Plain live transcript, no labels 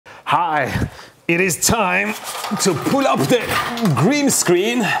Hi, it is time to pull up the green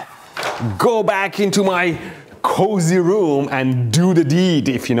screen, go back into my cozy room and do the deed,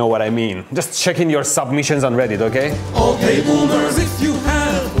 if you know what I mean. Just check in your submissions on Reddit, okay? Okay, boomers, if you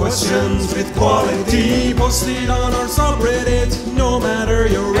have questions with quality, post it on our subreddit, no matter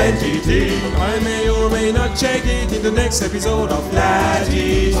your entity. I may or may not check it in the next episode of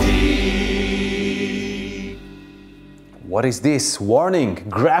LATITY. What is this? Warning,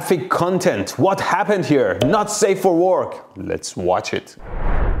 graphic content. What happened here? Not safe for work. Let's watch it.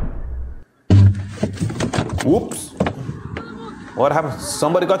 Whoops. What happened?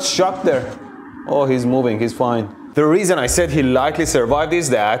 Somebody got shocked there. Oh, he's moving, he's fine. The reason I said he likely survived is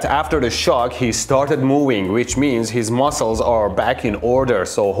that after the shock, he started moving, which means his muscles are back in order.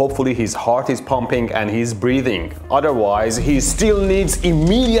 So hopefully his heart is pumping and he's breathing. Otherwise, he still needs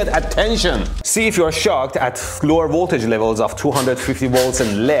immediate attention. See if you're shocked at lower voltage levels of 250 volts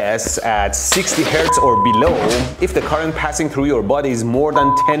and less at 60 hertz or below. If the current passing through your body is more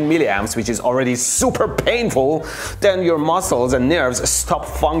than 10 milliamps, which is already super painful, then your muscles and nerves stop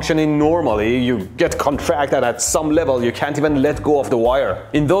functioning normally. You get contracted at some level, you can't even let go of the wire.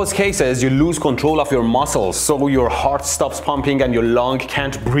 In those cases, you lose control of your muscles, so your heart stops pumping and your lung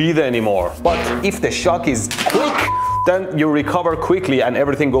can't breathe anymore. But if the shock is quick, then you recover quickly and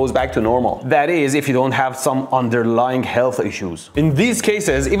everything goes back to normal. That is, if you don't have some underlying health issues. In these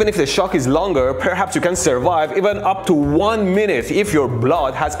cases, even if the shock is longer, perhaps you can survive even up to 1 minute if your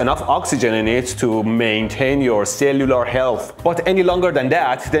blood has enough oxygen in it to maintain your cellular health. But any longer than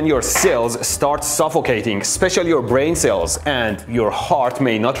that, then your cells start suffocating, especially your brain cells, and your heart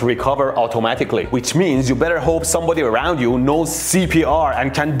may not recover automatically, which means you better hope somebody around you knows CPR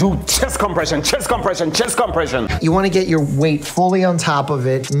and can do chest compression, chest compression, chest compression. You want to get your weight fully on top of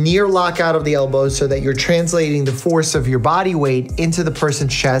it, near lockout of the elbows, so that you're translating the force of your body weight into the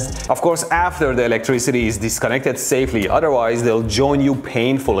person's chest. Of course, after the electricity is disconnected safely, otherwise they'll join you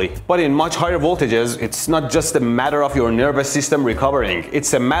painfully. But in much higher voltages, it's not just a matter of your nervous system recovering,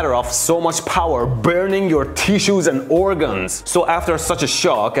 it's a matter of so much power burning your tissues and organs. So after such a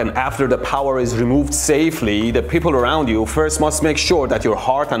shock and after the power is removed safely, the people around you first must make sure that your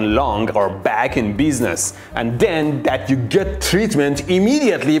heart and lung are back in business, and then that you get treatment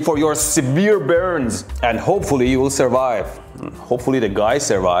immediately for your severe burns, and hopefully you will survive. Hopefully the guy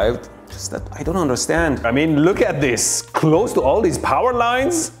survived. Just that I don't understand. I mean, look at this. Close to all these power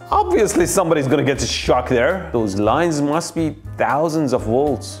lines? Obviously somebody's gonna get a shock there. Those lines must be thousands of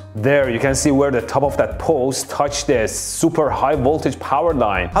volts. There, you can see where the top of that post touched the super high voltage power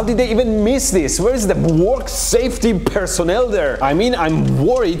line. How did they even miss this? Where is the work safety personnel there? I mean, I'm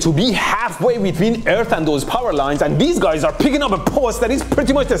worried to be halfway between Earth and those power lines, and these guys are picking up a post that is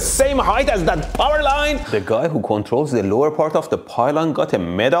pretty much the same height as that power line. The guy who controls the lower part of the pylon got a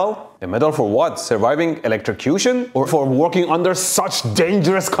medal? A medal for what? Surviving electrocution? Or for working under such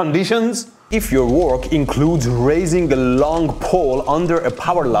dangerous conditions? If your work includes raising the long pole under a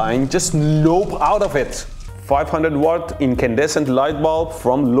power line, just lope out of it. 500-watt incandescent light bulb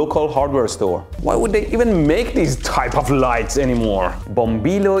from local hardware store. Why would they even make these type of lights anymore?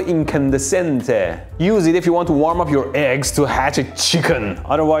 Bombilo incandescente. Use it if you want to warm up your eggs to hatch a chicken.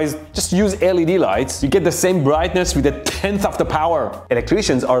 Otherwise, just use LED lights. You get the same brightness with 1/10 of the power.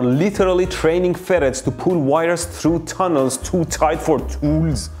 Electricians are literally training ferrets to pull wires through tunnels too tight for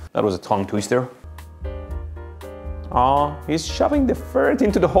tools. That was a tongue twister. Oh, he's shoving the ferret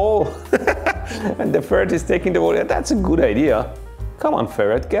into the hole. And the ferret is taking the water. That's a good idea. Come on,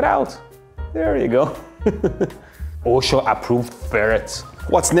 ferret, get out. There you go. OSHA approved ferrets.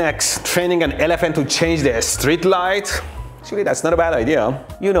 What's next? Training an elephant to change the street light? Actually, that's not a bad idea.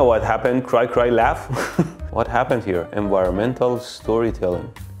 You know what happened, cry, cry, laugh. What happened here? Environmental storytelling.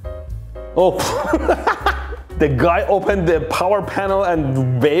 Oh. The guy opened the power panel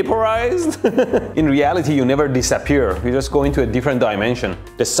and vaporized? In reality, you never disappear. You just go into a different dimension.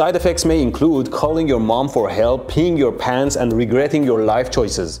 The side effects may include calling your mom for help, peeing your pants, and regretting your life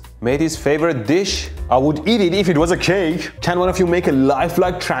choices. Mehdi's favorite dish? I would eat it if it was a cake. Can one of you make a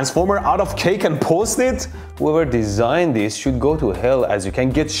lifelike transformer out of cake and post it? Whoever designed this should go to hell, as you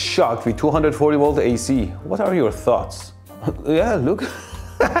can get shocked with 240 volt AC. What are your thoughts? Yeah, look.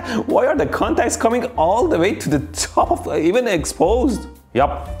 Why are the contacts coming all the way to the top of even exposed?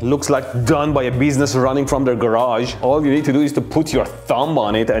 Yup, looks like done by a business running from their garage. All you need to do is to put your thumb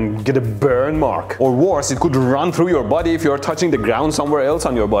on it and get a burn mark. Or worse, it could run through your body if you're touching the ground somewhere else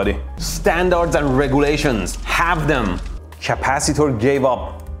on your body. Standards and regulations, have them. Capacitor gave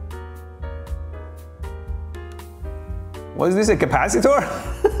up. What is this, a capacitor?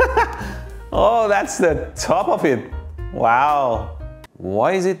 Oh, that's the top of it. Wow.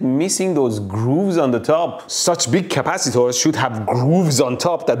 Why is it missing those grooves on the top? Such big capacitors should have grooves on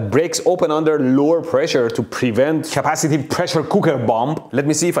top that breaks open under lower pressure to prevent capacitive pressure cooker bomb. Let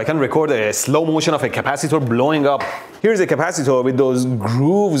me see if I can record a slow motion of a capacitor blowing up. Here's a capacitor with those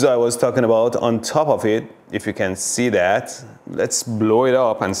grooves I was talking about on top of it. If you can see that, let's blow it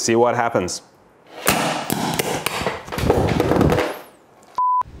up and see what happens.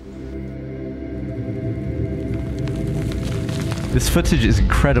 This footage is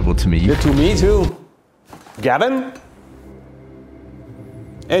incredible to me. Yeah, to me too. Gavin?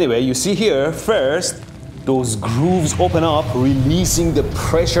 Anyway, you see here, first, those grooves open up, releasing the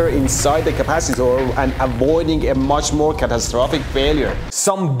pressure inside the capacitor and avoiding a much more catastrophic failure.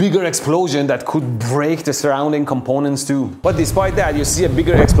 Some bigger explosion that could break the surrounding components too. But despite that, you see a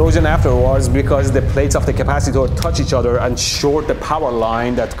bigger explosion afterwards because the plates of the capacitor touch each other and short the power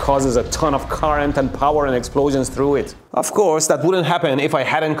line that causes a ton of current and power and explosions through it. Of course, that wouldn't happen if I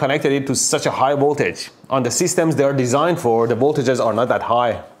hadn't connected it to such a high voltage. On the systems they are designed for, the voltages are not that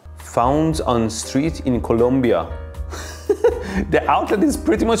high. Found on street in Colombia. The outlet is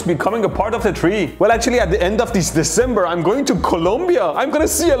pretty much becoming a part of the tree. Well, actually, at the end of this December, I'm going to Colombia. I'm gonna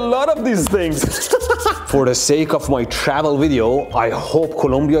see a lot of these things. For the sake of my travel video, I hope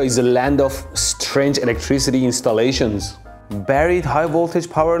Colombia is a land of strange electricity installations. Buried high voltage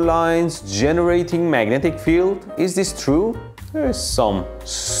power lines generating magnetic field. Is this true? There is some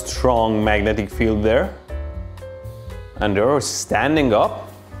strong magnetic field there. And they're standing up.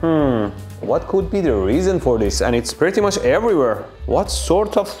 What could be the reason for this? And it's pretty much everywhere. What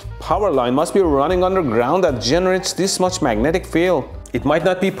sort of power line must be running underground that generates this much magnetic field? It might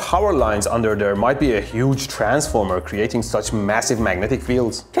not be power lines under there, might be a huge transformer creating such massive magnetic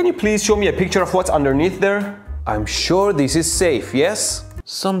fields. Can you please show me a picture of what's underneath there? I'm sure this is safe, yes?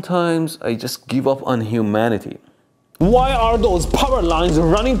 Sometimes I just give up on humanity. Why are those power lines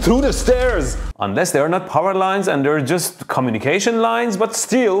running through the stairs? Unless they're not power lines and they're just communication lines, but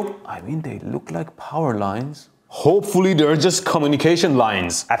still, I mean, they look like power lines. Hopefully they're just communication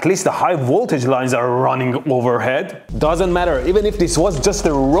lines. At least the high voltage lines are running overhead. Doesn't matter, even if this was just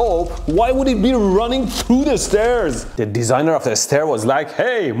a rope, why would it be running through the stairs? The designer of the stair was like,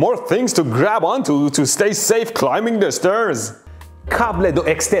 hey, more things to grab onto to stay safe climbing the stairs. Cable de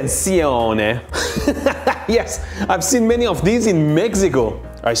extensione. Yes, I've seen many of these in Mexico.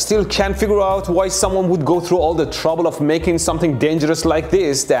 I still can't figure out why someone would go through all the trouble of making something dangerous like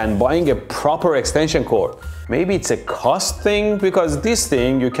this than buying a proper extension cord. Maybe it's a cost thing, because this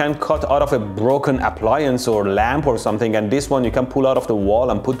thing you can cut out of a broken appliance or lamp or something, and this one you can pull out of the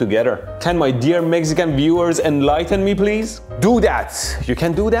wall and put together. Can my dear Mexican viewers enlighten me, please? Do that. You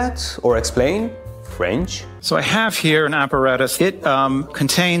can do that or explain? French? So I have here an apparatus. It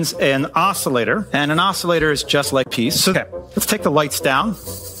contains an oscillator, and an oscillator is just like a piece. So okay, let's take the lights down.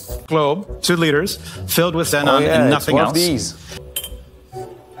 Globe, 2 liters, filled with xenon and nothing else. These.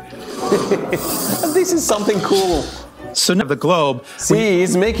 This is something cool. So now the globe. See,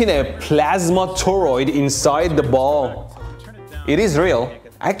 he's making a plasma toroid inside the ball. It is real.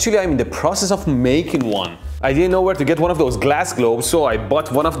 Actually, I'm in the process of making one. I didn't know where to get one of those glass globes, so I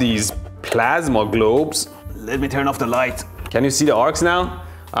bought one of these plasma globes. Let me turn off the light. Can you see the arcs now?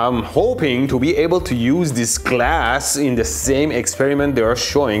 I'm hoping to be able to use this glass in the same experiment they are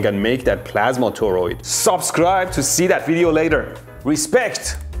showing and make that plasma toroid. Subscribe to see that video later.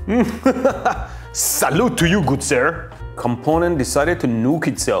 Respect! Salute to you, good sir. Component decided to nuke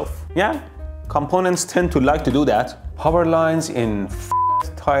itself. Yeah, components tend to like to do that. Power lines in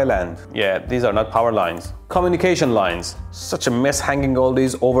Thailand. Yeah, these are not power lines. Communication lines. Such a mess hanging all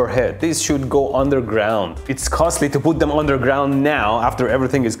these overhead. These should go underground. It's costly to put them underground now after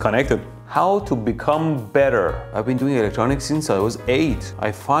everything is connected. How to become better. I've been doing electronics since I was 8.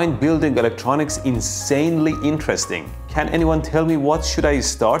 I find building electronics insanely interesting. Can anyone tell me what should I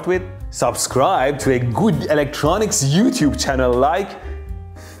start with? Subscribe to a good electronics YouTube channel like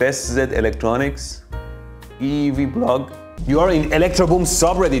FestZ Electronics, EV Blog. You are in ElectroBOOM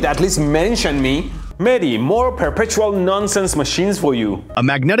subreddit, at least mention me. Mehdi, more perpetual nonsense machines for you. A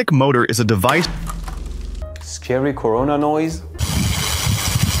magnetic motor is a device. Scary corona noise.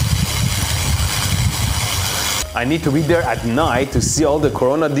 I need to be there at night to see all the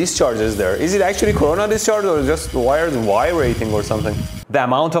corona discharges there. Is it actually corona discharge or just wires vibrating or something? The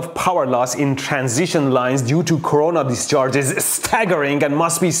amount of power loss in transition lines due to corona discharge is staggering and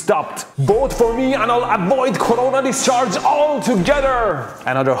must be stopped. Vote for me and I'll avoid corona discharge altogether.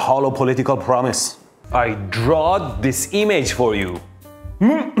 Another hollow political promise. I draw this image for you.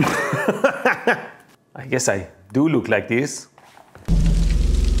 I guess I do look like this.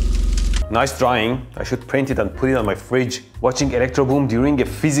 Nice drawing. I should print it and put it on my fridge. Watching ElectroBOOM during a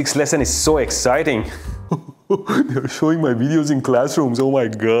physics lesson is so exciting. They're showing my videos in classrooms, oh my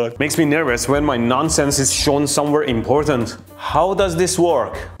god. Makes me nervous when my nonsense is shown somewhere important. How does this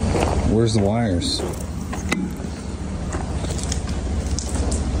work? Where's the wires?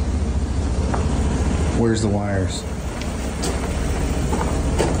 Where's the wires?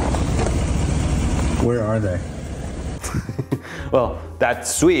 Where are they? Well, that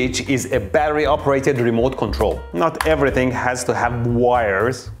switch is a battery-operated remote control. Not everything has to have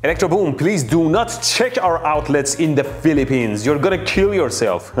wires. ElectroBOOM, please do not check our outlets in the Philippines. You're gonna kill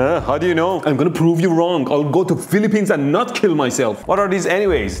yourself. Huh? How do you know? I'm gonna prove you wrong. I'll go to Philippines and not kill myself. What are these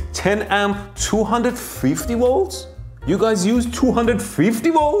anyways? 10 amp, 250 volts? You guys use 250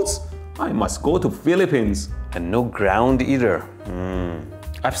 volts? I must go to Philippines. And no ground either.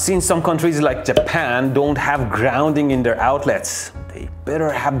 I've seen some countries like Japan don't have grounding in their outlets. They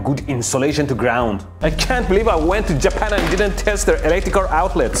better have good insulation to ground. I can't believe I went to Japan and didn't test their electrical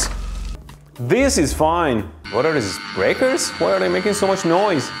outlets. This is fine. What are these, breakers? Why are they making so much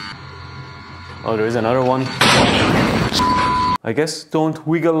noise? Oh, there is another one. I guess don't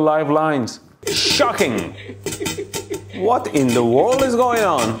wiggle live lines. Shocking! What in the world is going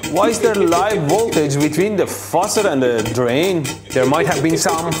on? Why is there live voltage between the faucet and the drain? There might have been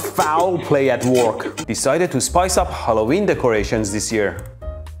some foul play at work. Decided to spice up Halloween decorations this year.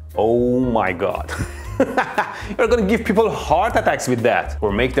 Oh my god. You're gonna give people heart attacks with that,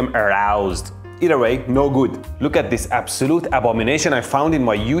 or make them aroused. Either way, no good. Look at this absolute abomination I found in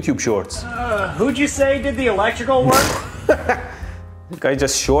my YouTube shorts. Who'd you say did the electrical work? Guy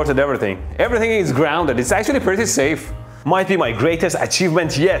just shorted everything. Everything is grounded. It's actually pretty safe. Might be my greatest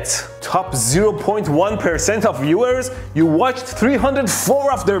achievement yet. Top 0.1% of viewers, you watched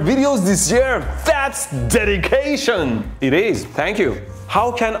 304 of their videos this year. That's dedication. It is, thank you.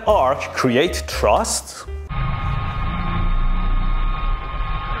 How can ARC create trust?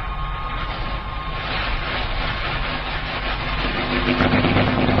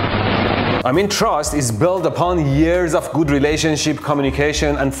 I mean, trust is built upon years of good relationship,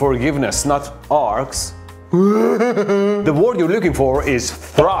 communication, and forgiveness, not arcs. The word you're looking for is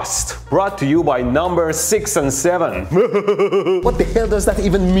thrust, brought to you by number 6 and 7. What the hell does that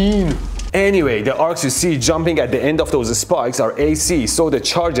even mean? Anyway, the arcs you see jumping at the end of those spikes are AC, so the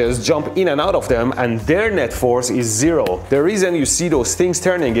charges jump in and out of them and their net force is 0. The reason you see those things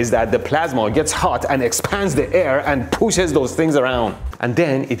turning is that the plasma gets hot and expands the air and pushes those things around. And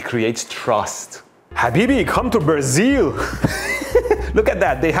then it creates trust. Habibi, come to Brazil! Look at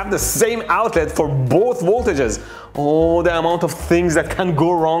that, they have the same outlet for both voltages. Oh, the amount of things that can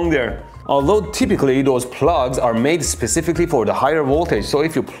go wrong there. Although typically those plugs are made specifically for the higher voltage, so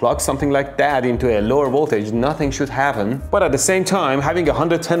if you plug something like that into a lower voltage, nothing should happen. But at the same time, having a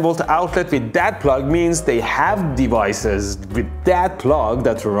 110 volt outlet with that plug means they have devices with that plug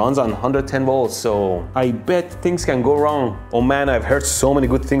that runs on 110 volts, so I bet things can go wrong. Oh man, I've heard so many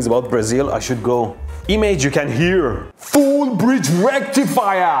good things about Brazil, I should go. Image you can hear. Full bridge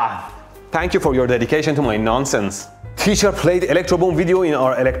rectifier! Thank you for your dedication to my nonsense. Teacher played ElectroBOOM video in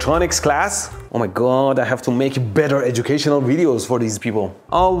our electronics class. Oh my god, I have to make better educational videos for these people.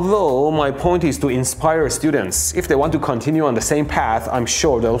 Although my point is to inspire students. If they want to continue on the same path, I'm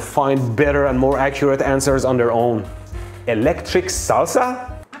sure they'll find better and more accurate answers on their own. Electric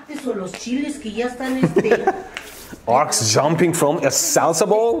salsa? Arcs jumping from a salsa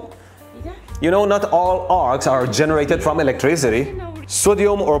bowl? You know, not all arcs are generated from electricity.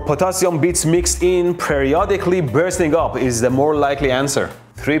 Sodium or potassium bits mixed in, periodically bursting up is the more likely answer.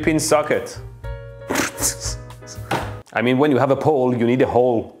 3-pin socket. I mean, when you have a pole, you need a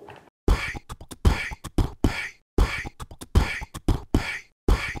hole.